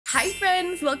Hi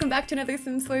friends, welcome back to another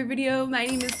Sims 4 video. My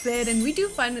name is Sid and we do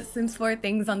fun Sims 4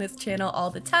 things on this channel all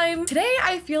the time. Today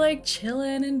I feel like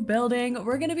chilling and building.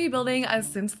 We're gonna be building a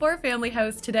Sims 4 family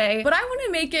house today, but I want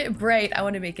to make it bright. I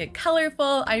want to make it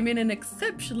colorful. I'm in an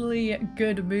exceptionally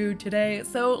good mood today,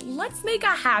 so let's make a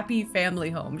happy family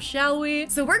home, shall we?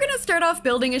 So we're gonna start off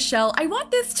building a shell. I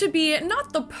want this to be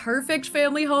not the perfect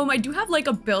family home. I do have like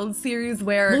a build series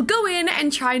where we'll go in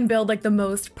and try and build like the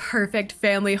most perfect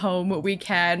family home we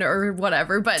can or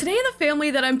whatever, but today the family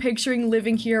that I'm picturing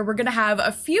living here, we're gonna have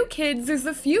a few kids. There's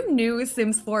a few new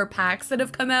Sims 4 packs that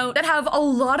have come out that have a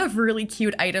lot of really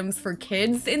cute items for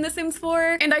kids in the Sims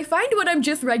 4, and I find when I'm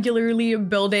just regularly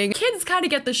building, kids kind of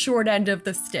get the short end of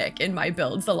the stick in my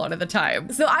builds a lot of the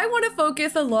time. So I want to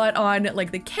focus a lot on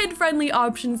like the kid-friendly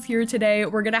options here today.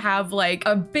 We're gonna have like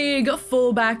a big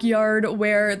full backyard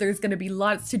where there's gonna be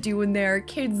lots to do in there,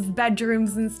 kids'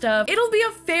 bedrooms and stuff. It'll be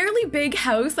a fairly big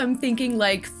house. I'm thinking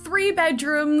like 3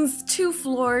 bedrooms, 2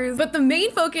 floors, but the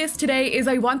main focus today is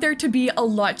I want there to be a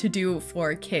lot to do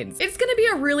for kids. It's gonna be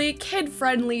a really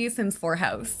kid-friendly Sims 4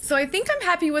 house. So I think I'm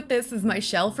happy with this as my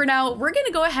shell for now. We're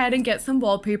gonna go ahead and get some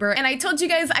wallpaper, and I told you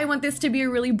guys I want this to be a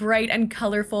really bright and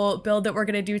colorful build that we're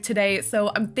gonna do today.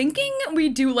 So I'm thinking we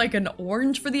do like an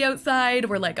orange for the outside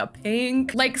or like a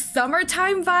pink, like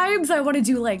summertime vibes. I want to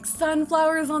do like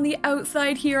sunflowers on the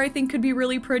outside here. I think could be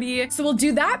really pretty. So we'll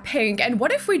do that pink, and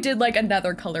what if we did like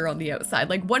another color on the outside?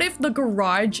 Like what if the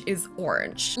garage is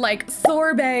orange? Like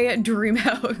sorbet dream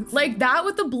house. Like that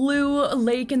with the blue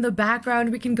lake in the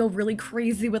background. We can go really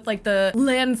crazy with like the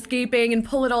landscaping and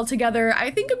pull it all together.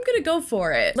 I think I'm gonna go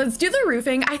for it. Let's do the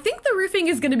roofing. I think the roofing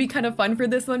is gonna be kind of fun for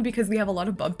this one because we have a lot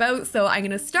of bump outs. So I'm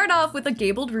gonna start off with a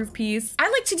gabled roof piece. I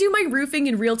like to do my roofing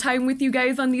in real time with you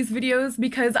guys on these videos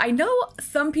because I know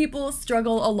some people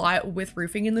struggle a lot with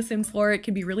roofing in the Sims 4. It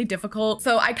can be really difficult.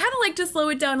 So I kind of like to slow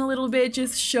it down a little bit,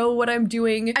 just show what I'm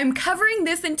doing. I'm covering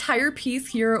this entire piece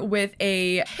here with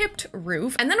a hipped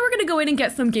roof, and then we're gonna go in and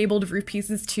get some gabled roof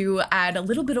pieces to add a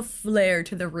little bit of flair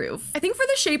to the roof. I think for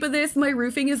the shape of this, my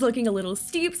roofing is looking a little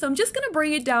steep, so I'm just gonna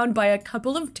bring it down by a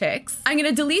couple of ticks. I'm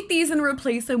gonna delete these and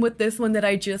replace them with this one that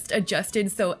I just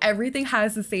adjusted so everything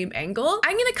has the same angle.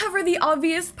 I'm gonna cover the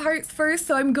obvious parts first,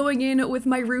 so I'm going in with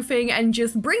my roofing and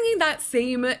just bringing that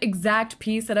same exact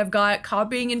piece that I've got,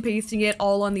 copying and pasting it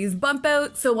all on these bump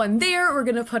outs. So one there, we're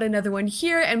gonna put another one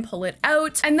here and pull it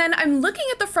out. And then I'm looking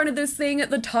at the front of this thing.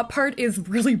 The top part is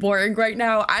really boring right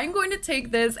now. I'm going to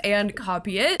take this and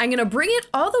copy it. I'm gonna bring it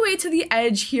all the way to the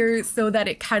edge here so that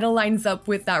it kind of lines up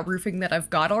with that roofing that I've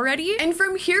got already. And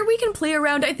from here we can play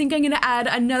around. I think I'm gonna add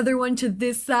another one to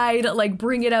this side, like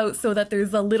bring it out so that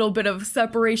there's a little bit of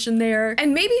separation there.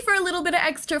 And maybe for a little bit of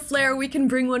extra flair, we can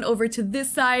bring one over to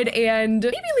this side and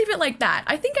maybe leave it like that.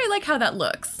 I think I like how that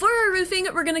looks. For our roofing,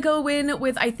 we're gonna go in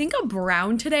with, I think, a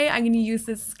brown today. I'm gonna use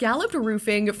this scalloped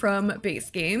roofing from base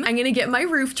game. I'm gonna get my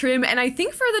roof trim, and I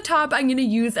think for the top, I'm gonna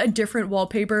use a different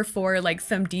wallpaper for like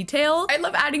some detail. I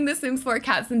love adding the Sims 4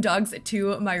 cats and dogs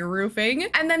to my roofing.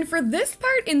 And then for this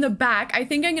part in the back, I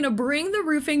think I'm gonna bring the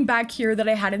roofing back here that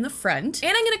I had in the front,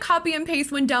 and I'm gonna copy and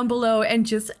paste one down below and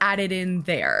just add it in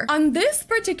there. On this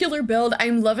particular build,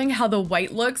 I'm loving how the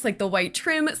white looks, like the white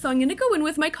trim, so I'm gonna go in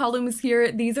with my columns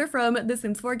here. These are from the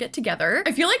Sims 4 Get Together.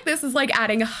 I feel like this is like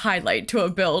adding a highlight to a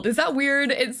build. Is that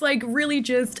weird? It's like really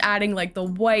just adding like the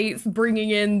whites, bringing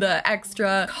in the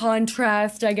extra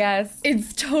contrast, I guess.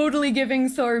 It's totally giving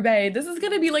sorbet. This is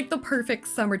gonna be like the perfect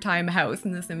summertime house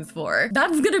in the Sims 4.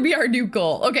 That's gonna be our new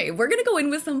goal. Okay, we're gonna go in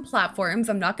with some platforms.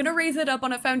 I'm not gonna raise it up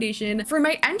on a foundation. For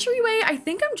my entryway, I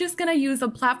think I'm just gonna use a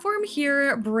platform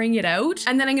here, bring it out,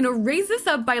 and then I'm gonna raise this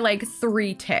up by like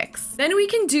 3 ticks. Then we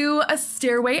can do a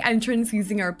stairway entrance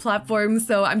using our platforms.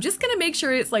 So I'm just gonna make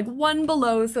sure it's like 1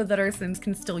 below so that our Sims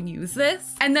can still use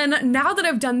this. And then now that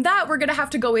I've done that, we're gonna have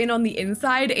to go in on the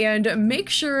inside and make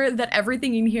sure that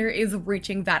everything in here is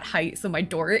reaching that height so my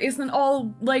door isn't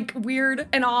all like weird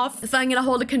and off. So I'm gonna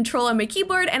hold a control on my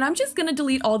keyboard, and I'm just gonna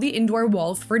delete all the indoor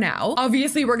walls for now.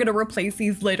 Obviously, we're gonna replace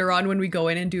these later on when we go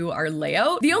in and do our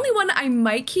layout. The only one I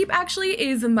might keep actually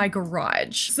is my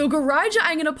garage. So garage,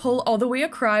 I'm gonna pull all the way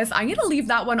across. I'm gonna leave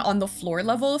that one on the floor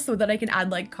level so that I can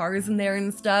add like cars in there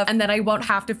and stuff, and then I won't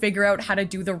have to figure out how to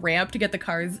do the ramp to get the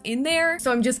cars in there.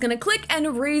 So I'm just gonna click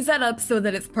and raise that up so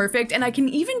that it's perfect, and I can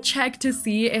even check to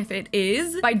see if it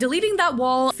is by deleting that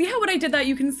wall. See how when I did that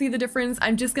you can see the difference?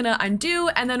 I'm just gonna undo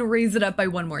and then raise it up by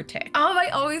 1 more tick. Oh, I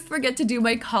always forget to do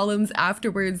my columns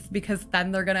afterwards because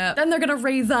then they're gonna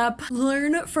raise up.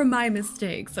 Learn from my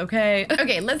mistakes, okay?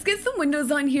 Okay, let's get some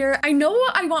windows on here. I know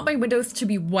I want my windows to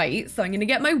be white, so I'm gonna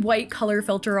get my white color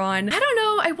filter on. I don't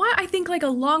know, I I want, I think, like a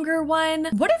longer one.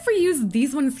 What if we use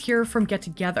these ones here from Get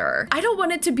Together? I don't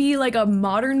want it to be like a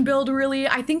modern build really.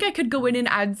 I think I could go in and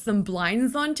add some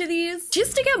blinds onto these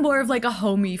just to get more of like a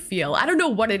homey feel. I don't know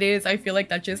what it is. I feel like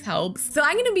that just helps. So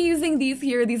I'm gonna be using these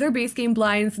here. These are base game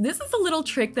blinds. This is a little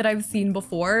trick that I've seen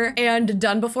before and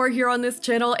done before here on this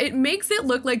channel. It makes it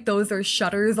look like those are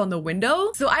shutters on the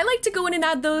window. So I like to go in and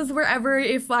add those wherever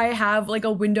if I have like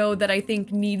a window that I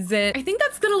think needs it. I think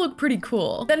that's gonna look pretty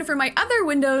cool. Then for my other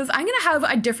windows, I'm gonna have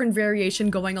a different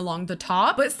variation going along the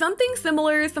top, but something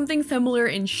similar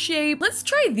in shape. Let's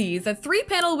try these. A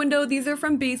 3-panel window. These are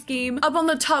from base game. Up on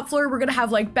the top floor, we're gonna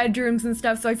have like bedrooms and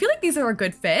stuff. So I feel like these are a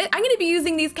good fit. I'm gonna be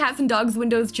using these cats and dogs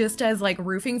windows just as like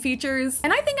roofing features.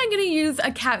 And I think I'm gonna use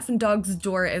a cats and dogs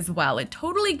door as well. It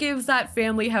totally gives that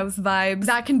family house vibes.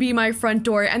 That can be my front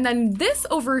door. And then this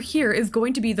over here is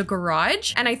going to be the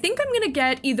garage. And I think I'm gonna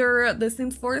get either the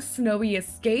Sims 4 Snowy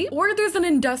Escape or there's an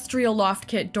industrial loft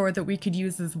kit door that we could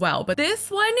use as well. But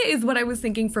this one is what I was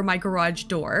thinking for my garage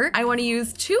door. I want to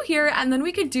use 2 here and then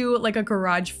we could do like a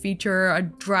garage feature, a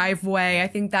driveway. I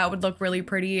think that would look really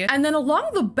pretty. And then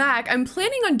along the back, I'm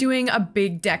planning on doing a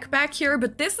big deck back here,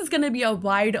 but this is going to be a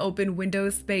wide open window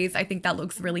space. I think that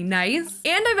looks really nice.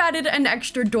 And I've added an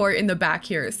extra door in the back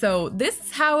here. So this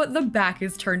is how the back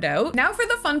is turned out. Now for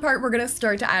the fun part, we're going to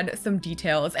start to add some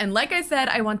details. And like I said,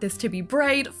 I want this to be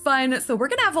bright, fun. So we're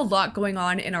going to have a lot going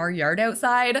on in our yard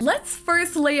outside. Let's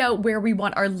first lay out where we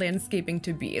want our landscaping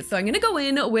to be. So I'm going to go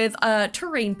in with a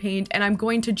terrain paint and I'm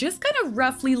going to just kind of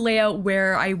roughly lay out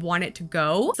where I want it to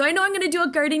go. So I know I'm going to do a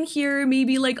garden here,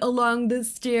 maybe like along the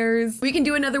stairs. We can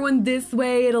do another one this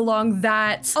way and along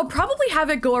that. I'll probably have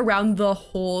it go around the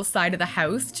whole side of the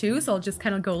house too. So I'll just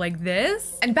kind of go like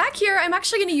this. And back here, I'm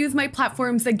actually going to use my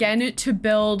platforms again to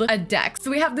build a deck.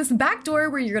 So we have this back door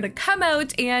where you're going to come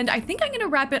out and I think I'm going to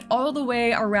wrap it all the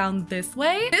way around this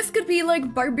way. This could be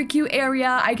like barbecue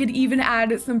area. I could even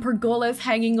add some pergolas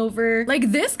hanging over.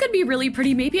 Like this could be really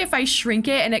pretty. Maybe if I shrink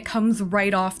it and it comes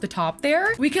right off the top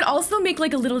there. We could also make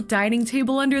like a little dining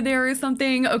table under there or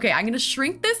something. Okay, I'm gonna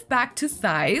shrink this back to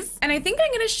size. And I think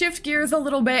I'm gonna shift gears a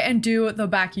little bit and do the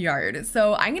backyard.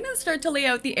 So I'm gonna start to lay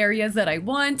out the areas that I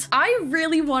want. I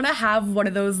really want to have one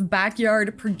of those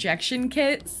backyard projection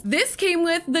kits. This came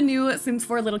with the new Sims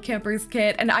 4 Little Campers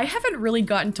kit, and I haven't really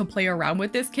gotten to play around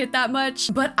with this kit that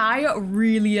much, but I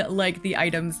really like the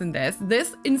items in this.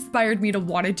 This inspired me to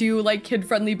want to do like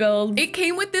kid-friendly builds. It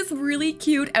came with this really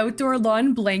cute outdoor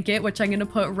lawn blanket, which I'm gonna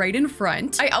put right in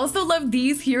front. I also love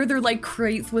these here. They're like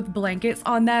crates with blankets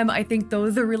on them. I think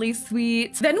those are really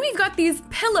sweet. Then we've got these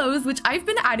pillows, which I've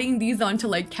been adding these onto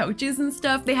like couches and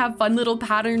stuff. They have fun little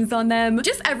patterns on them.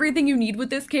 Just everything you need with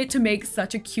this kit to make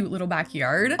such a cute little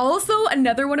backyard. Also,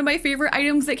 another one of my favorite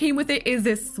items that came with it is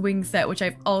this swing set, which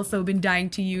I've also been dying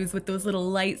to use with those little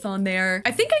lights on there.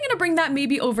 I think I'm gonna bring that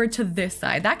maybe over to this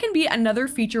side. That can be another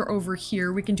feature over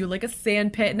here. We can do like a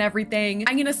sand pit and everything.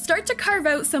 I'm gonna start to carve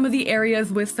out some of the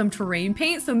areas with some terrain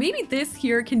paint. So maybe this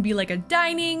here can be like a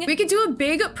dining. We could do a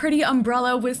big pretty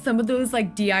umbrella with some of those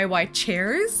like DIY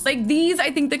chairs. Like these,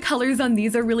 I think the colors on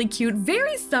these are really cute.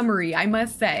 Very summery, I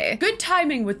must say. Good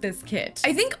timing with this kit.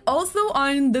 I think also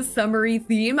on the summery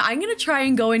theme, I'm gonna try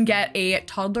and go and get a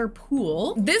toddler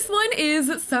pool. This one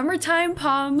is Summertime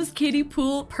Palms Kiddie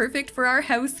Pool, perfect for our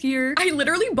house here. I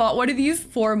literally bought one of these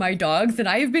for my dogs and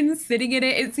I've been sitting in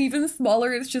it. It's even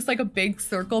smaller. It's just like a big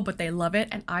circle, but they love it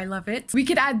and I love it. We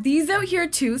could add these out here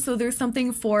too. So there's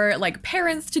something for like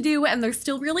parents to do and they're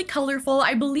still really colorful.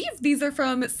 I believe these are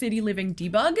from City Living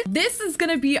Debug. This is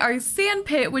gonna be our sand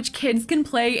pit, which kids can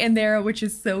play in there, which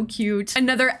is so cute.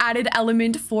 Another added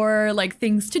element for like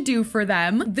things to do for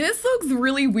them. This looks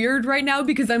really weird right now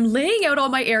because I'm laying out all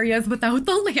my areas without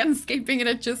the landscaping and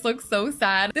it just looks so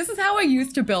sad. This is how I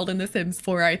used to build in The Sims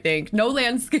 4, I think. No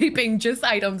landscaping, just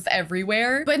items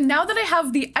everywhere. But now that I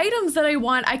have the items that I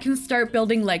want, I can start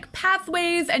building like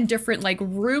pathways and different like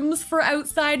rooms for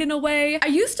outside in a way. I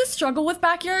used to struggle with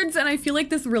backyards and I feel like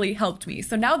this really helped me.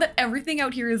 So now that everything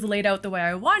out here is laid out the way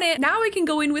I want it, now I can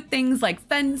go in with things like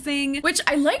fencing, which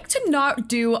I like to not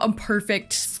do a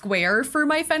perfect square for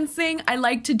my fencing. I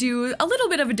like to do a little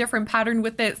bit of a different pattern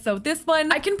with it. So this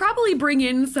one, I can probably bring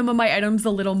in some of my items a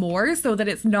little more so that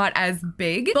it's not as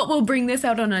big, but we'll bring this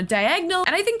out on a diagonal.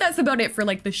 And I think that's about it for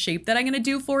like the shape that I'm gonna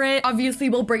do for it. Obviously,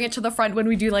 we'll bring it to the front when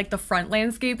we do like the front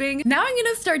landscaping. Now I'm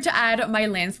gonna start to add my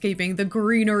landscaping, the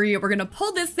greenery. We're gonna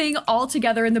pull this thing all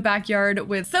together in the backyard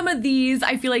with some of these.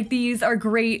 I feel like these are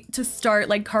great to start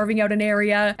like carving out an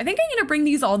area. I think I'm gonna bring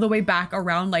these all the way back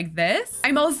around like this.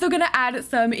 I'm also gonna add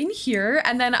some in here.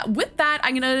 And then with that,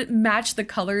 I'm gonna match the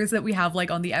colors that we have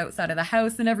like on the outside of the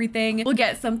house and everything. We'll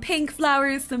get some pink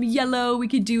flowers, some yellow. We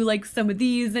could do like some of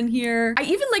these in here. I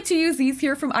even like to use these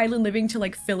here from Island Living to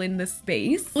like fill in the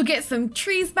space. We'll get some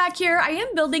trees back here. I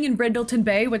am building in Brindleton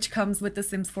Bay, which comes with the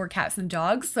Sims 4 cats and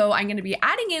dogs. So I'm going to be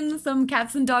adding in some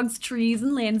cats and dogs, trees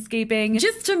and landscaping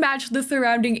just to match the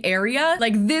surrounding area.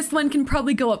 Like this one can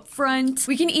probably go up front.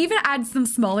 We can even add some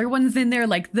smaller ones in there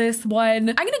like this one.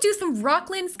 I'm going to do some rock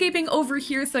landscaping over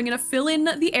here. So I'm going to fill in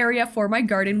the area for my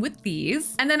garden with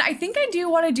these. And then I think I do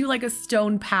want to do like a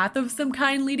stone path of some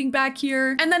kind leading back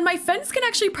here. And then my fence can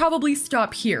actually probably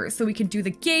stop here. So we can do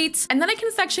the gate and then I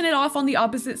can section it off on the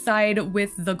opposite side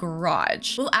with the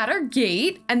garage. We'll add our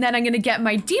gate and then I'm going to get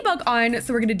my debug on.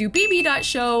 So we're going to do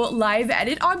bb.show live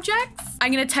edit objects.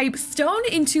 I'm going to type stone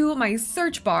into my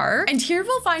search bar and here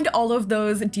we'll find all of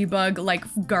those debug like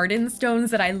garden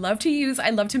stones that I love to use. I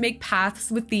love to make paths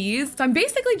with these. So I'm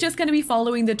basically just going to be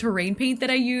following the terrain paint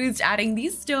that I used, adding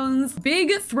these stones.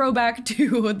 Big throwback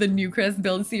to the Newcrest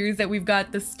build series that we've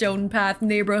got, the stone path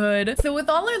neighborhood. So with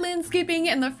all our landscaping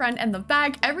in the front and the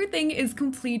back, everything is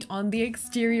complete on the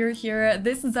exterior here.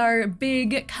 This is our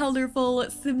big, colorful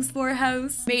Sims 4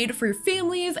 house made for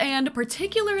families and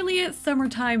particularly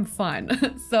summertime fun.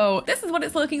 So this is what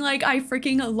it's looking like. I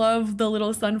freaking love the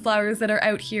little sunflowers that are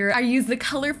out here. I use the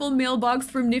colorful mailbox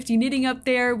from Nifty Knitting up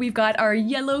there. We've got our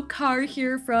yellow car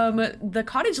here from the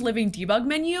Cottage Living debug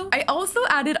menu. I also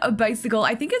added a bicycle.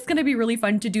 I think it's going to be really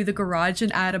fun to do the garage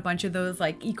and add a bunch of those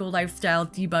like eco lifestyle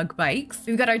debug bikes.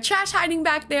 We've got our trash hiding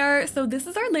back there. So this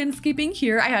is our landscaping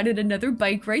here. I added another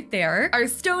bike right there. Our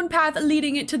stone path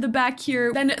leading it to the back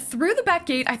here. Then through the back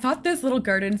gate, I thought this little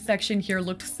garden section here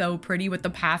looked so pretty with the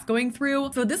path going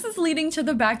through. So this is leading to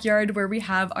the backyard where we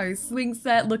have our swing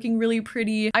set looking really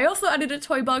pretty. I also added a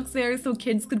toy box there so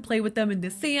kids could play with them in the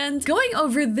sand. Going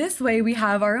over this way, we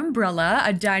have our umbrella,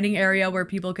 a dining area where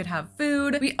people could have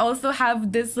food. We also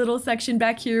have this little section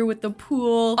back here with the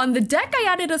pool. On the deck, I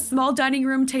added a small dining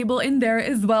room table in there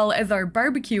as well as our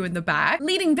barbecue in the back.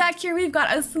 Leading back here, we've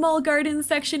got a small garden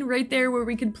section right there where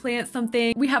we could plant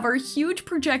something. We have our huge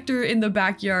projector in the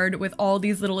backyard with all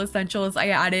these little essentials. I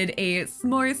added a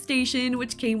s'more station,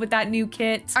 which came with that new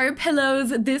kit. Our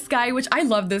pillows, this guy, which I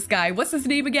love this guy. What's his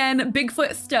name again?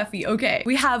 Bigfoot Stuffy. Okay.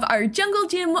 We have our jungle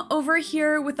gym over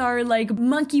here with our like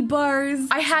monkey bars.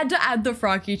 I had to add the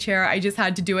froggy chair. I just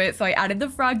had to do it. So I added the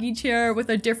froggy chair with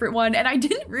a different one and I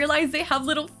didn't realize they have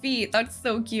little feet. That's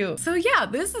so cute. So yeah,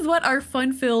 this is what our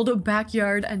fun-filled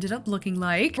backyard ended up looking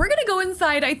like. We're gonna go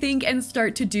inside, I think, and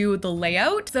start to do the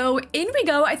layout. So in we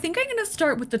go. I think I'm gonna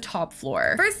start with the top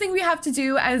floor. First thing we have to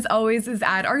do, as always, is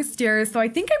add our stairs. So I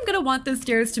think I'm gonna want the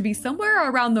stairs to be somewhere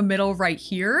around the middle right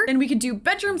here. Then we could do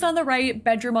bedrooms on the right,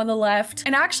 bedroom on the left.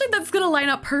 And actually that's gonna line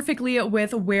up perfectly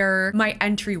with where my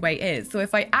entryway is. So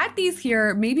if I add these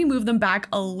here, maybe move them back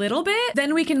a little bit,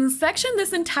 then we can section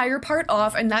this entire part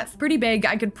off and that's pretty big.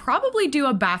 I could probably do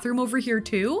a bathroom over here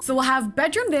too. So we'll have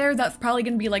bedroom there. That's probably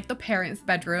gonna be like the parents'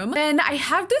 bedroom. Then I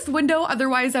have this window,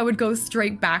 otherwise I would go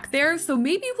straight back there. So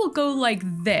maybe we'll go like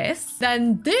this.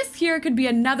 Then this here could be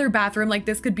another bathroom. Like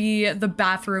this could be the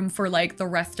bathroom for like the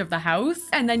rest of the house.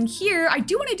 And then here, I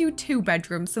do want to do 2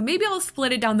 bedrooms. So maybe I'll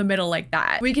split it down the middle like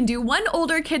that. We can do one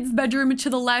older kid's bedroom to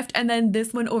the left. And then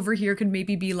this one over here could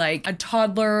maybe be like a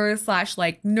toddler /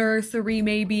 like nursery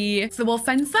maybe. So we'll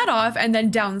fence that off. And then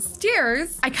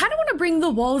downstairs, I kind of want to bring the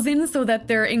walls in so that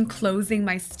they're enclosing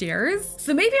my stairs.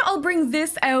 So maybe I'll bring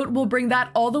this out. We'll bring that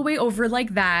all the way over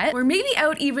like that, or maybe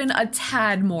out even a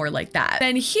tad more like that.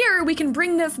 Then here we can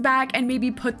bring this back and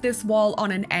maybe put this wall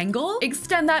on an angle,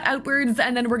 extend that outwards,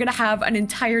 and then we're gonna have an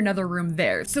entire another room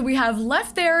there. So we have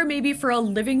left there maybe for a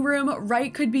living room,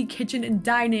 right could be kitchen and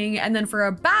dining, and then for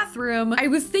a bathroom, I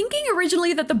was thinking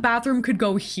originally that the bathroom could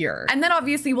go here. And then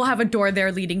obviously we'll have a door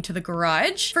there leading to the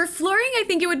garage. For flooring, I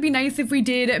think it would be nice if we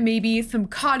did maybe some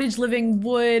cottage living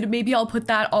wood. Maybe I'll put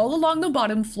that all along the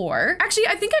bottom floor. Actually,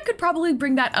 I think I could probably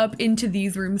bring that up into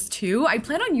these rooms too. I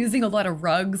plan on using a lot of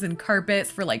rugs and carpets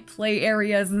for like play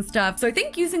areas and stuff. So I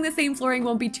think using the same flooring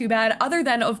won't be too bad, other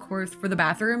than of course for the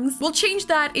bathrooms. We'll change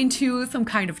that into some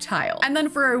kind of tile. And then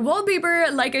for our wallpaper,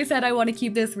 like I said, I want to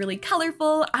keep this really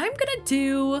colorful. I'm gonna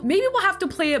do, maybe we'll have to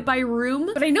play it by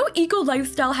room, but I know Eco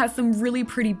Lifestyle has some really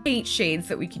pretty paint shades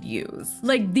that we could use.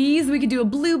 Like these, we could do a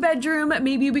blue bedroom.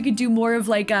 Maybe we could do more of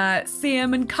like a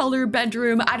salmon color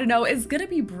bedroom. I don't know, it's gonna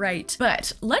be bright.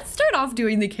 But let's start off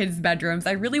doing the kids' bedrooms.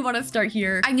 I really want to start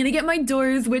here. I'm gonna get my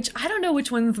doors, which I don't know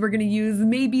which ones we're gonna use.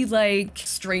 Maybe like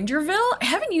Strangerville. I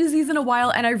haven't used these in a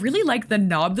while and I really like the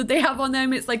knob that they have on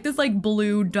them. It's like this like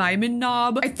blue diamond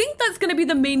knob. I think that's gonna be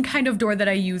the main kind of door that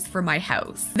I use for my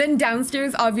house. Then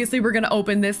downstairs, obviously we're gonna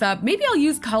open this up. Maybe I'll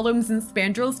use columns and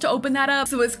spandrels to open that up.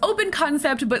 So it's open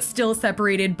concept, but still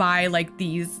separated by like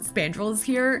these spandrels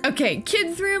here. Okay,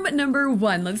 kids room number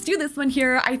 1. Let's do this one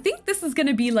here. I think this is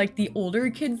gonna be like the older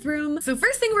kids room. So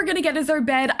first thing we're gonna get is our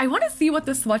bed. I wanna see what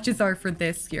the swatches are for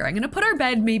this here. I'm gonna put our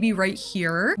bed maybe right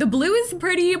here. The blue is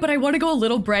pretty, but I wanna go a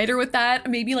little brighter with that.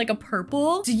 Maybe like a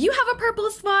purple. Do you have a purple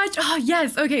swatch? Oh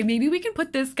yes, okay, maybe we can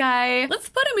put this guy. Let's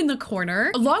put him in the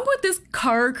corner. Along with this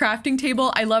car crafting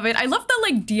table, I love it. I love the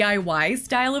like DIY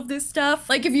style of this stuff.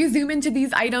 Like if you zoom into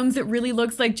these items, it really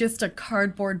looks like just a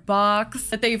cardboard box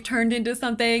that they've turned into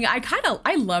something.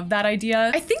 I love that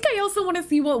idea. I think I also want to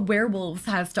see what Werewolves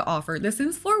has to offer. The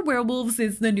Sims 4 Werewolves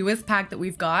is the newest pack that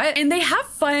we've got, and they have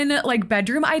fun like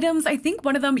bedroom items. I think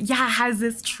one of them, yeah, has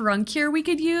this trunk here we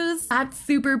could use. That's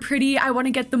super pretty. I want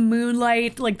to get the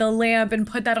moonlight, like the lamp, and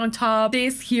put that on top.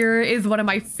 This here is one of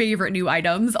my favorite new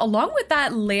items, along with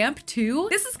that lamp too.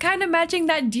 This is kind of matching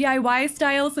that DIY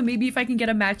style, so maybe if I can get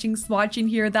a matching swatch in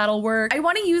here, that'll work. I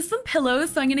want to use some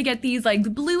pillows, so I'm gonna get these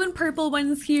like blue and purple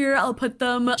ones here. I'll put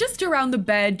them just around the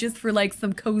bed just for like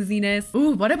some coziness.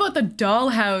 Ooh, what about the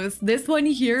dollhouse? This one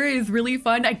here is really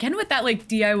fun. Again, with that like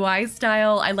DIY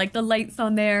style. I like the lights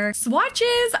on there.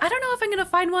 Swatches, I don't know if I'm gonna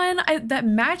find one that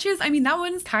matches. I mean, that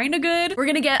one's kind of good. We're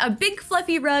gonna get a big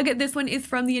fluffy rug. This one is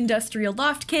from the Industrial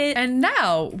Loft Kit. And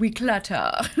now we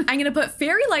clutter. I'm gonna put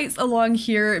fairy lights along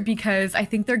here because I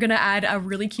think they're gonna add a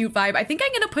really cute vibe. I think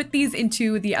I'm gonna put these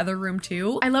into the other room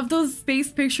too. I love those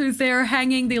space pictures there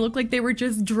hanging. They look like they were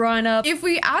just drawn up. If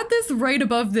we add this right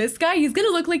above this guy, he's gonna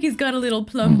look like he's got a little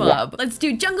plum bob. Let's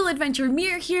do Jungle Adventure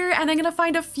mirror here, and I'm gonna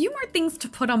find a few more things to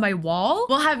put on my wall.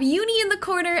 We'll have Uni in the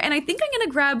corner, and I think I'm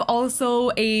gonna grab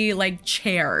also a like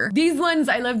chair. These ones,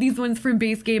 I love these ones from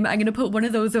base game. I'm gonna put one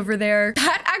of those over there.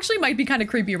 That actually might be kind of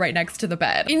creepy right next to the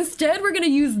bed. Instead, we're gonna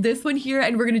use this one here,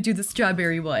 and we're gonna do the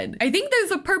strawberry one. I think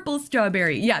there's a purple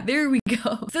strawberry. Yeah, there we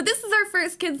go. So this is our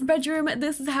first kid's bedroom.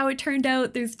 This is how it turned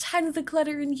out. There's tons of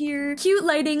clutter in here. Cute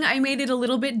lighting. I made it a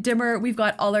little bit dimmer. We've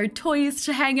got all our toys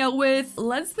to hang out with.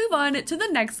 Let's move on to the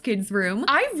next kid's room.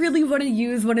 I really want to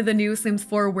use one of the new Sims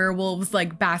 4 Werewolves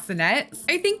like bassinets.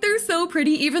 I think they're so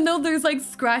pretty, even though there's like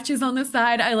scratches on the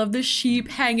side. I love the sheep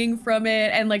hanging from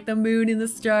it and like the moon and the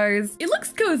stars. It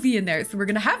looks cozy in there, so we're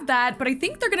gonna have that, but I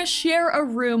think they're gonna share a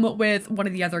room with one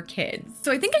of the other kids.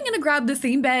 So I think I'm gonna grab the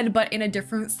same bed, but in a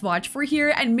different swatch for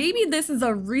here, and maybe this is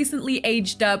a recently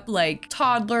aged up like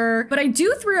toddler, but I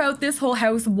do throughout this whole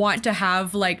house want to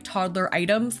have like toddler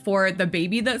items for the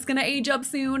baby that's gonna age up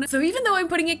soon. So even though I'm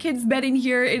putting a kid's bed in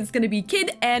here, it's gonna be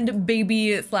kid and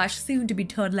baby slash soon to be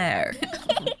toddler.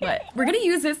 But we're gonna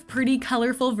use this pretty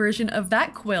colorful version of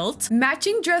that quilt.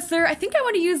 Matching dresser, I think I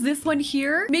want to use this one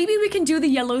here. Maybe we can do the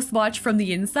yellow swatch from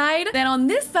the inside. Then on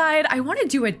this side, I want to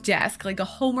do a desk, like a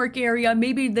homework area.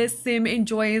 Maybe this sim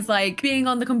enjoys like being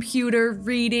on the computer,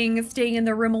 reading, staying in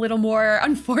the room a little more.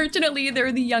 Unfortunately,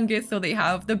 they're the youngest, so they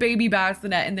have the baby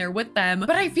bassinet in there with them.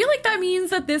 But I feel like that means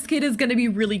that this kid is gonna be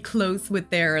really close with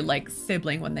their like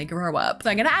sibling when they grow up. So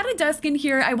I'm gonna add a desk in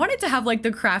here. I wanted to have like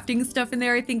the crafting stuff in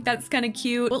there. I think that's kind of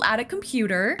cute. We'll add a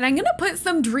computer, and I'm gonna put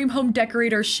some Dream Home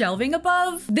Decorator shelving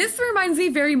above. This reminds me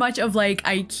very much of like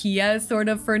IKEA sort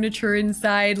of furniture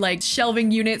inside, like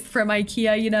shelving units from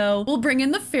IKEA, you know. We'll bring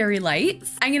in the fairy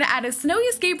lights. I'm gonna add a snowy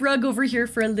escape rug over here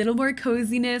for a little more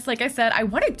coziness. Like I said, I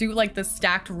want to do like the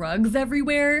stacked rugs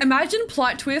everywhere. Imagine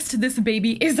plot twist, this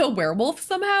baby is a werewolf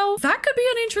somehow. That could be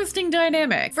an interesting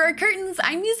dynamic. For our curtains,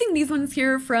 I'm using these ones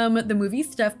here from the movie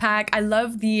stuff pack. I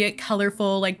love the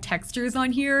colorful like textures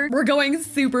on here. We're going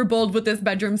super bold with this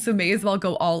bedroom, so may as well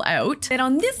go all out. And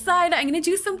on this side, I'm gonna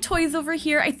do some toys over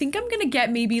here. I think I'm gonna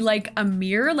get maybe like a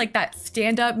mirror, like that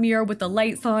stand-up mirror with the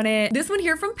lights on it. This one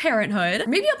here from Parenthood.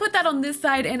 Maybe I'll put that on this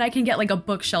side, and I can get like a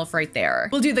bookshelf right there.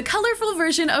 We'll do the colorful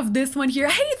version of this one here.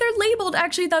 Hey, they're labeled.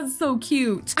 Actually, that's so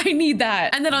cute. I need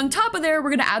that. And then on top of there, we're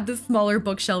gonna add the smaller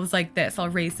bookshelves like this. I'll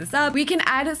raise this up. We can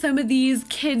add some of these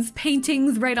kids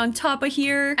paintings right on top of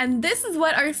here. And this is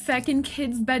what our second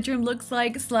kid's bedroom looks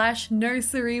like slash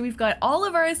nursery. We've got all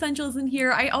of our essentials in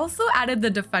here. I also added the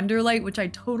Defender light, which I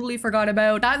totally forgot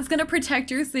about. That's gonna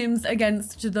protect your Sims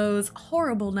against those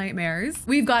horrible nightmares.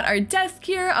 We've got our desk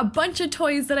here, a bunch of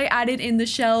toys that I added in the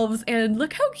shelves, and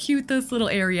look how cute this little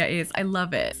area is. I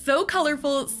love it. So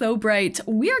colorful, so bright.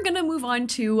 We are gonna move on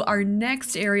to our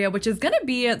next area, which is gonna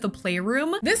be the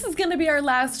playroom. This is gonna be our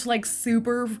last like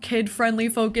super kid-friendly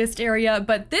focused area,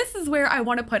 but this is where I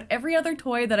want to put every other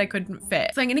toy that I couldn't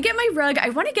fit. So I'm gonna get my rug. I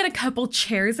want to get a couple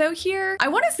chairs out here. I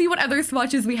want to see what other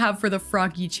swatches we have for the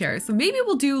froggy chair. So maybe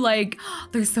we'll do like,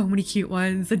 there's so many cute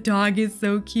ones. The dog is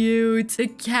so cute. The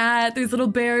cat, there's little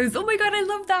bears. Oh my god, I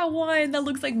love that one. That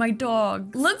looks like my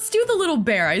dog. Let's do the little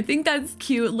bear. I think that's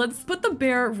cute. Let's put the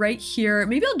bear right here.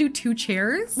 Maybe I'll do 2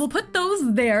 chairs. We'll put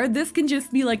those there. This can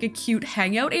just be like a cute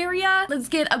hangout area. Let's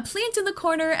get a plant in the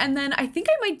corner, and then I think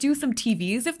I might do some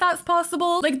TVs if that's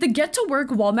possible. Like the get to work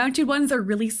wall mounted ones are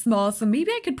really small, so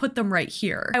maybe I could put them right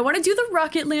here. I want to do the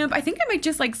rocket lamp. I think I might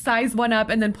just like size one up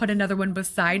and then put another one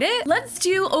beside it. Let's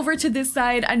do over to this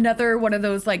side another one of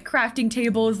those like crafting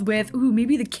tables with, ooh,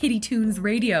 maybe the Kitty Tunes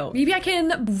radio. Maybe I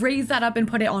can raise that up and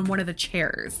put it on one of the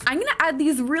chairs. I'm gonna add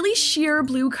these really sheer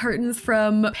blue curtains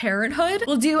from Parenthood.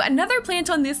 We'll do another plant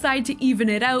on this side to even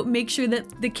it out, make sure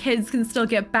that the kids can still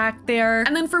get back there.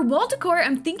 And then for wall decor,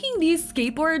 I'm thinking these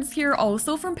skateboards here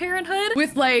also from Parenthood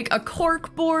with like a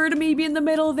cork board maybe in the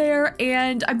middle there.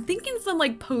 And I'm thinking some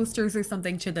like posters or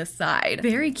something to this side.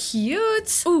 Very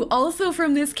cute. Ooh, also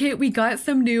from this kit, we got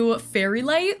some new fairy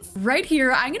lights right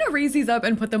here. I'm gonna raise these up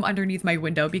and put them underneath my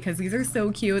window because these are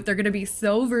so cute. They're gonna be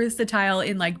so versatile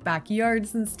in like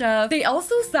backyards and stuff. They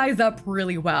also size up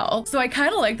really well. So I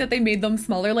kind of like that they made them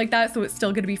smaller like that, so it's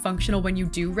still gonna be functional when you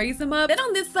do raise them up. Then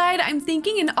on this side, I'm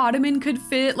thinking an ottoman could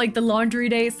fit, like the laundry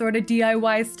day sort of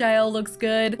DIY style looks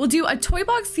good. We'll do a toy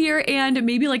box here and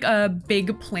maybe like a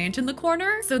big plant in the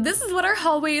corner. So this is what our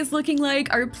hallway is looking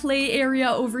like. Our play area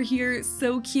over here,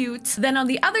 so cute. Then on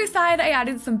the other side, I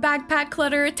added some backpack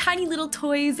clutter, tiny little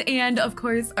toys, and of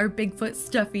course our Bigfoot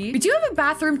stuffy. We do have a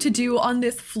bathroom to do on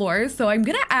this floor, so I'm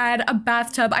gonna add a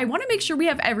bathtub. I want to make sure we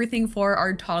have everything for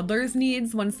our toddlers'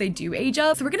 needs once they do age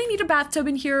up. So we're gonna need a bathtub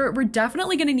in here. We're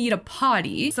definitely gonna need a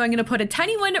potty. So I'm gonna put a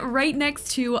tiny one right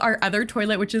next to our other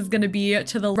toilet, which is gonna be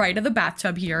to the right of the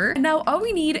bathtub here. And now all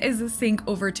we need is a sink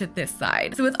over to this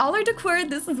side. So with all our decor,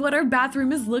 this is what our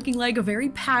bathroom is looking like, a very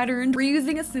patterned. We're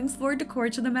using a Sims 4 decor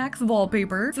to the max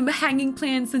wallpaper, some hanging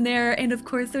plants in there, and of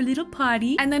course our little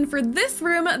potty. And then for this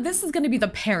room, this is gonna be the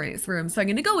parents' room. So I'm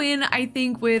gonna go in, I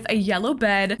think, with a yellow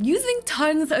bed, using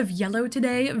tons of yellow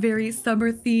today, very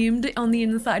summer themed on the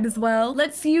inside as well.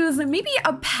 Let's use maybe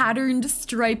a patterned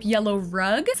stripe yellow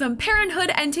rug, some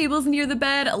Parenthood end tables near the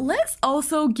bed. Let's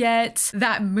also get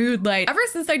that mood light. Ever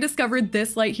since I discovered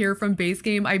this light here from Base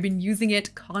Game, I've been using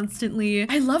it constantly.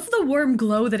 I love the warm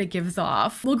glow that it gives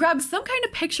off. We'll grab some kind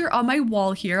of picture on my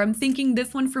wall here. I'm thinking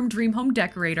this one from Dream Home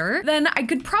Decorator. Then I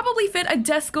could probably fit a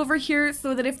desk over here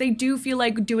so that if they do feel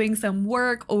like doing some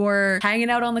work or hanging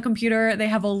out on the computer, they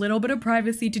have a little bit of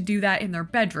privacy to do that in their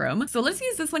bedroom. So let's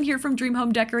use this one here from Dream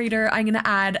Home Decorator. I'm gonna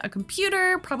add a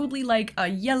computer, probably like a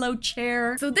yellow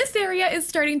chair. So this area is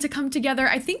starting to come together.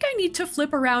 I think I need to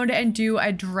flip around and do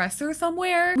a dresser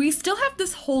somewhere. We still have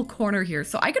this whole corner here,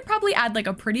 so I could probably add like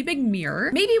a pretty big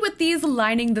mirror, maybe with these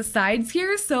lining the sides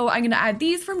here. So I'm gonna add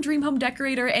these from Dream Home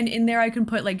Decorator, and in there I can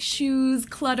put like shoes,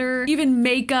 clutter, even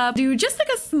makeup, do just like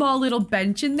a small little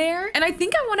bench in there. And I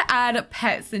think I want to add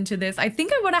pets into this. I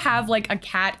think I want to have like a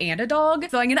cat and a dog.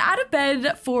 So I'm gonna add a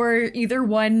bed for either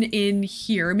one in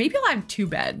here. Maybe I'll add 2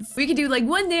 beds. We could do like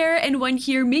one there and one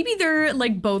here. Maybe they're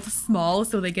like both small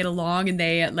so they get along and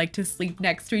they like to sleep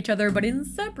next to each other, but in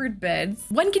separate beds.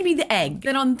 One can be the egg.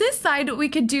 Then on this side, we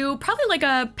could do probably like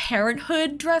a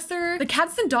Parenthood dresser. The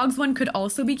cats and dogs one could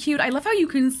also be cute. I love how you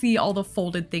can see all the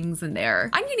folded things in there.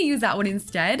 I'm gonna use that one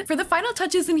instead. For the final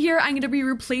touches in here, I'm gonna be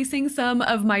replacing some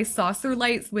of my saucer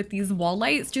lights with these wall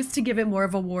lights just to give it more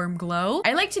of a warm glow.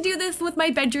 I like to do this with my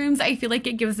bedrooms. I feel like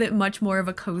it gives it much more of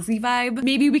a cozy vibe.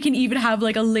 Maybe we can even have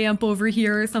like a lamp over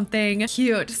here or something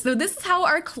cute. So this is how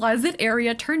our closet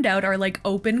area turned out, our like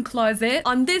open closet.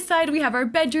 On this side, we have our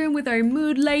bedroom with our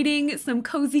mood lighting, some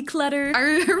cozy clutter,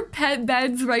 our pet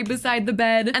beds right beside the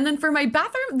bed. And then for my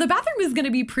bathroom, the bathroom is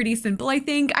gonna be pretty simple, I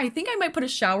think. I think I might put a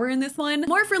shower in this one,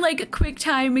 more for like quick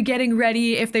time getting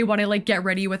ready if they want to like get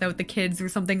ready without the kids or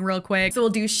something real quick. So we'll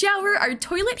do shower, our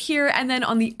toilet here, and then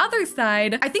on the other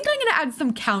side, I think I'm gonna add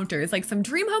some counters, like some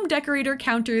Dream Home Decorator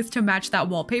counters to match that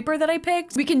wallpaper that I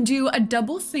picked. We can do a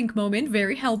double sink moment,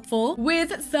 very helpful,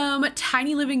 with some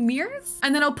tiny living mirrors.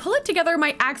 And then I'll pull it together.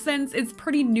 My accents, it's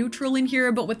pretty neutral in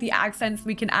here, but with the accents,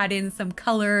 we can add in some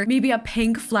color, maybe a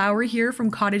pink flower here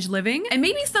from Cottage Living, and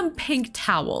maybe some pink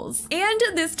towels. And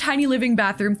this tiny living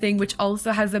bathroom thing, which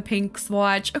also has a pink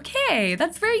swatch. Okay,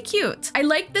 that's very cute. I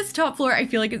like this top floor. I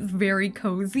feel like it's very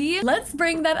cozy. Let's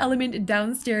bring that element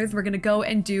downstairs. We're gonna go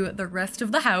and do the rest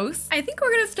of the house. I think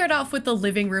we're gonna start off with the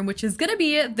living room, which is gonna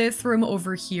be this room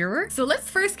over here. So let's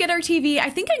first get our TV. I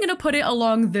think I'm gonna put it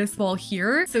along this wall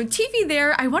here. So TV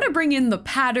there. I want to bring in the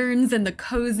patterns and the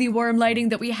cozy warm lighting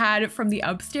that we had from the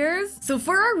upstairs. So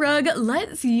for our rug,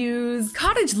 let's use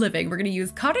Cottage Living. We're gonna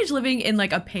use Cottage Living in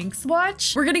like a pink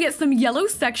swatch. We're gonna get some yellow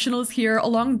sectionals here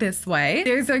along this way.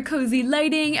 There's our cozy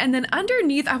lighting, and then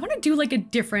underneath, I want to do like a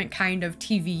different kind of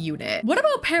TV unit. What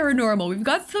about paranormal? We've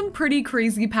got some pretty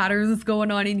crazy patterns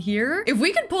going on in here. If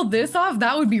we could pull this off,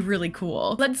 that would be really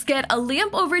cool. Let's get a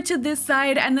lamp over to this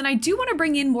side, and then I do want to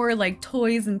bring in more like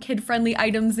toys and kid-friendly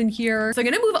items in here. So I'm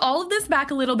gonna move all of this back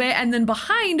a little bit, and then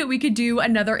behind we could do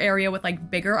another area with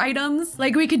like bigger items.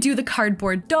 Like we could do the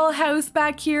cardboard dollhouse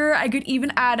back here. I could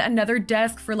even add another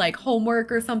desk for like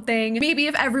homework or something. Maybe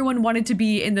if everyone wanted to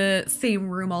be in the same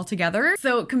room all together.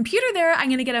 So computer there, I'm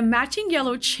gonna get a matching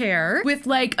yellow chair with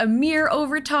like a mirror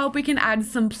over top. We can add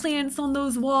some plants on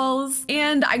those walls,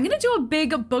 and I'm gonna do a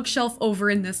big bookshelf over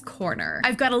in this corner.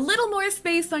 I've got a little more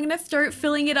space, so I'm gonna start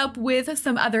filling it up with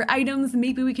some other items.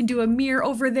 Maybe we can do a mirror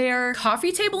over there.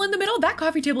 Coffee table in the middle. That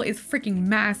coffee table is freaking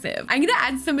massive. I'm gonna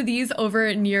add some of these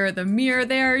over near the mirror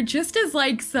there, just as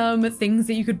like some things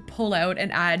that you could pull out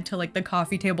and add to like the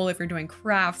coffee table if you're doing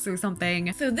crafts or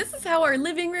something. So this is how our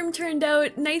living room turned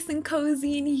out, nice and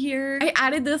cozy in here. I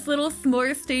added this little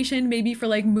s'more station, maybe for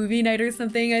like movie night or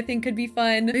something. I think could be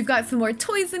fun. We've got some more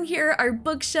toys in here, our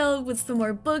bookshelf with some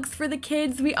more books for the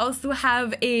kids. We also have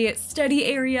a study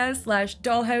area slash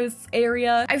dollhouse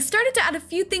area. I've started to add a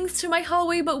few things to my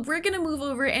hallway, but we're gonna move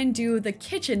over and do the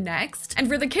kitchen next. And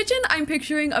for the kitchen, I'm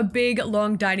picturing a big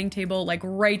long dining table like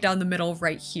right down the middle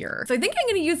right here. So I think I'm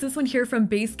gonna use this one here from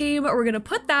base game. We're gonna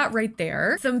put that right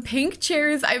there. Some pink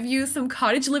chairs. I've used some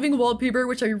cottage living wallpaper,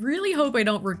 which I really hope I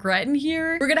don't regret in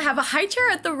here. We're gonna have a high chair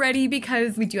at the ready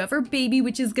because we do have our baby,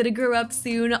 which is gonna grow up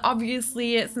soon.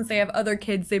 Obviously, since I have other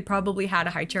kids, they probably had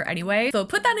a high chair anyway. So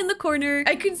put that in the corner.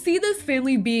 I could see this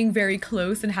family being very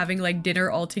close and having like dinner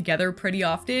all together pretty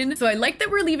often. So I like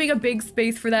that we're leaving a big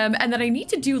space for them, and then I need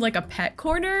to do like a pet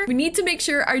corner. We need to make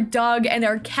sure our dog and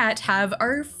our cat have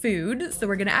our food. So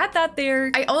we're gonna add that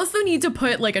there. I also need to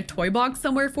put like a toy box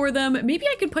somewhere for them. Maybe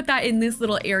I could put that in this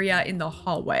little area in the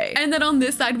hallway. And then on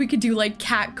this side, we could do like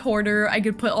cat corner. I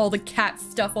could put all the cat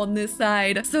stuff on this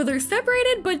side. So they're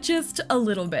separated, but just a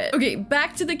little bit. Okay,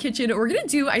 back to the kitchen. We're gonna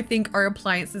do, I think, our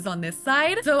appliances on this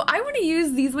side. So I want to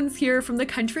use these ones here from the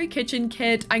Country Kitchen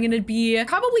kit. I'm gonna be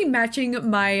probably matching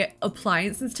my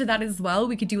appliances to that as well.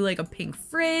 We could do like a pink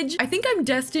fridge. I think I'm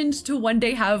destined to one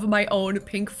day have my own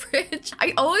pink fridge.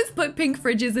 I always put pink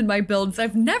fridges in my builds.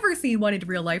 I've never seen one in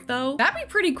real life though. That'd be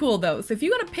pretty cool though. So if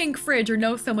you got a pink fridge or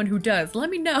know someone who does, let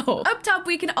me know. Up top,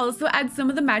 we can also add some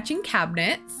of the matching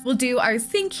cabinets. We'll do our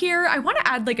sink here. I want to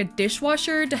add like a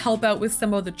dishwasher to help out with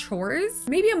some of the chores.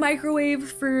 Maybe a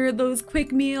microwave for those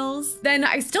quick meals. Then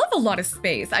I still have a lot of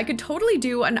space. I could totally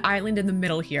do an island in the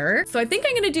middle here. So I think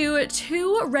I'm gonna do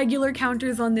 2 regular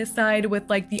counters on this side with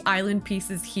like the island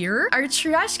pieces here. Our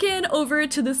trash can over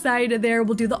to the side there,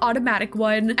 we'll do the automatic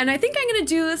one. And I think I'm gonna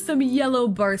do some yellow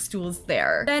bar stools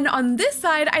there. Then on this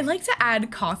side, I like to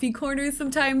add coffee corners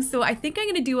sometimes. So I think I'm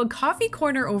gonna do a coffee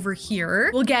corner over here.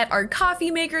 We'll get our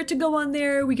coffee maker to go on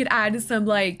there. We could add some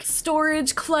like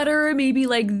storage clutter, maybe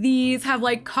like these have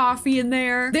like coffee in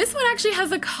there. This one actually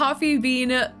has a coffee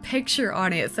bean picture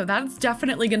on it, so that's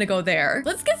definitely gonna go there.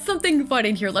 Let's get something fun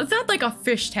in here. Let's add like a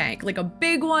fish tank, like a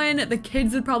big one. The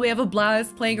kids would probably have a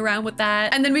blast playing around with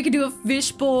that. And then we could do a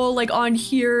fish bowl like on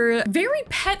here. Very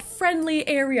pet friendly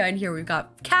area in here. We've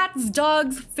got cats,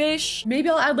 dogs, fish. Maybe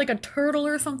I'll add like a turtle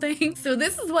or something. So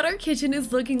this is what our kitchen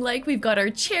is looking like. We've got our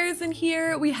chairs in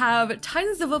here. We have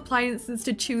tons of appliances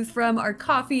to choose from. Our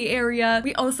coffee area.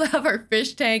 We also have our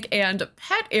fish tank and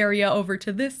pet area over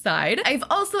to this side. I've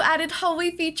also added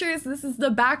hallway features. This is the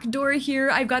back door here.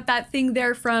 I've got that thing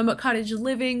there from Cottage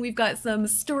Living. We've got some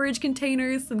storage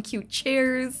containers, some cute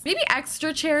chairs, maybe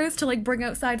extra chairs to like bring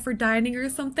outside for dining or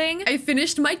something. I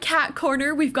finished my cat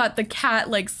corner. We've got the cat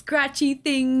like scratchy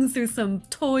things. There's some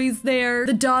toys there.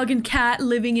 The dog and cat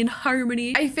living in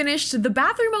harmony. I finished the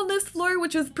bathroom on this floor,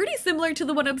 which was pretty similar to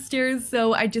the one upstairs.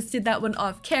 So I just did that one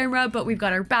off camera, but we've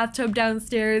got our bathtub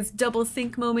downstairs, double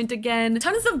sink moment again.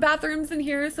 Tons of bathrooms in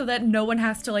here so that no one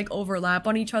has to like overlap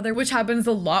on each other, which happens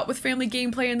a lot with family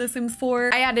gameplay in The Sims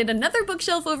 4. I added another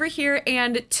bookshelf over here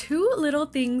and 2 little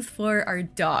things for our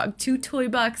dog, 2 toy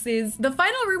boxes. The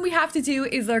final room we have to do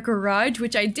is our garage,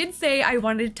 which I did say I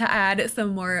wanted to add some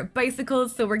more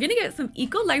bicycles. So we're gonna get some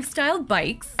eco lifestyle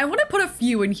bikes. I want to put a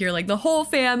few in here, like the whole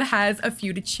fam has a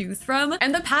few to choose from.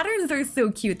 And the patterns are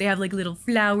so cute. They have like little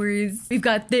flowers. We've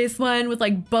got this one with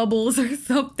like bubbles or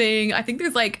something. I think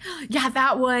there's like, yeah,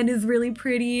 that one is really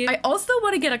pretty. I also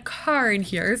want to get a car in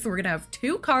here. So we're gonna have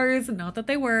 2 cars, not that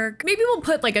they work. Maybe we'll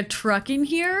put like a truck in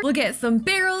here. We'll get some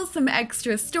barrels, some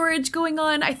extra storage going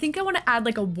on. I think I want to add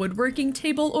like a woodworking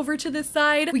table over to this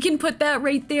side. We can put that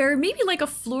right there. Maybe like a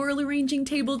floral arranging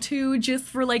table too, just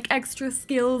for like extra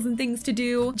skills and things to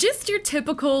do. Just your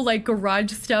typical like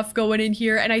garage stuff going in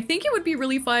here. And I think it would be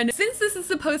really fun. Since this is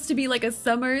supposed to be like a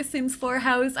summer Sims 4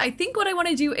 house, I think what I want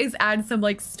to do is add some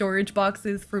like storage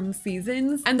boxes from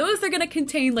seasons. And those are going to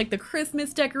contain like the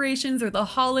Christmas decorations or the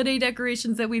holiday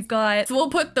decorations that we've got. So we'll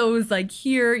put those like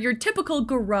here, your typical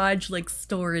garage like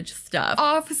storage stuff.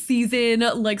 Off-season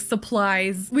like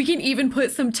supplies. We can even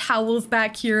put some towels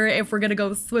back here if we're gonna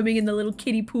go swimming in the little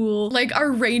kiddie pool. Like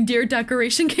our reindeer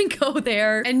decoration can go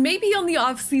there. And maybe on the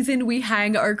off-season we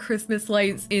hang our Christmas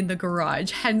lights in the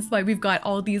garage. Hence why we've got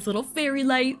all these little fairy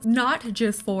lights, not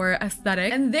just for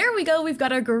aesthetic. And there we go, we've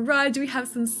got our garage. We have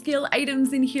some scale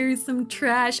items in here, some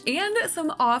trash, and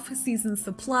some off-season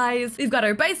supplies. We've got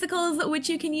our bicycles, which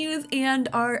you can use, and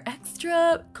our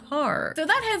extra car. So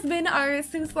that has been our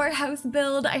Sims 4 house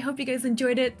build. I hope you guys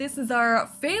enjoyed it. This is our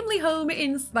family home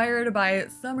inspired by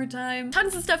summertime.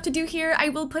 Tons of stuff to do here. I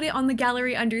will put it on the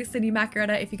gallery under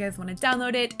Sydneymacoretta if you guys want to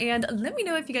download it, and let me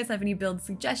know if you guys have any build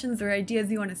suggestions or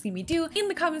ideas you want to see me do in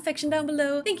the comment section down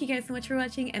below. Thank you guys so much for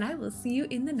watching, and I will see you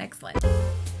in the next one.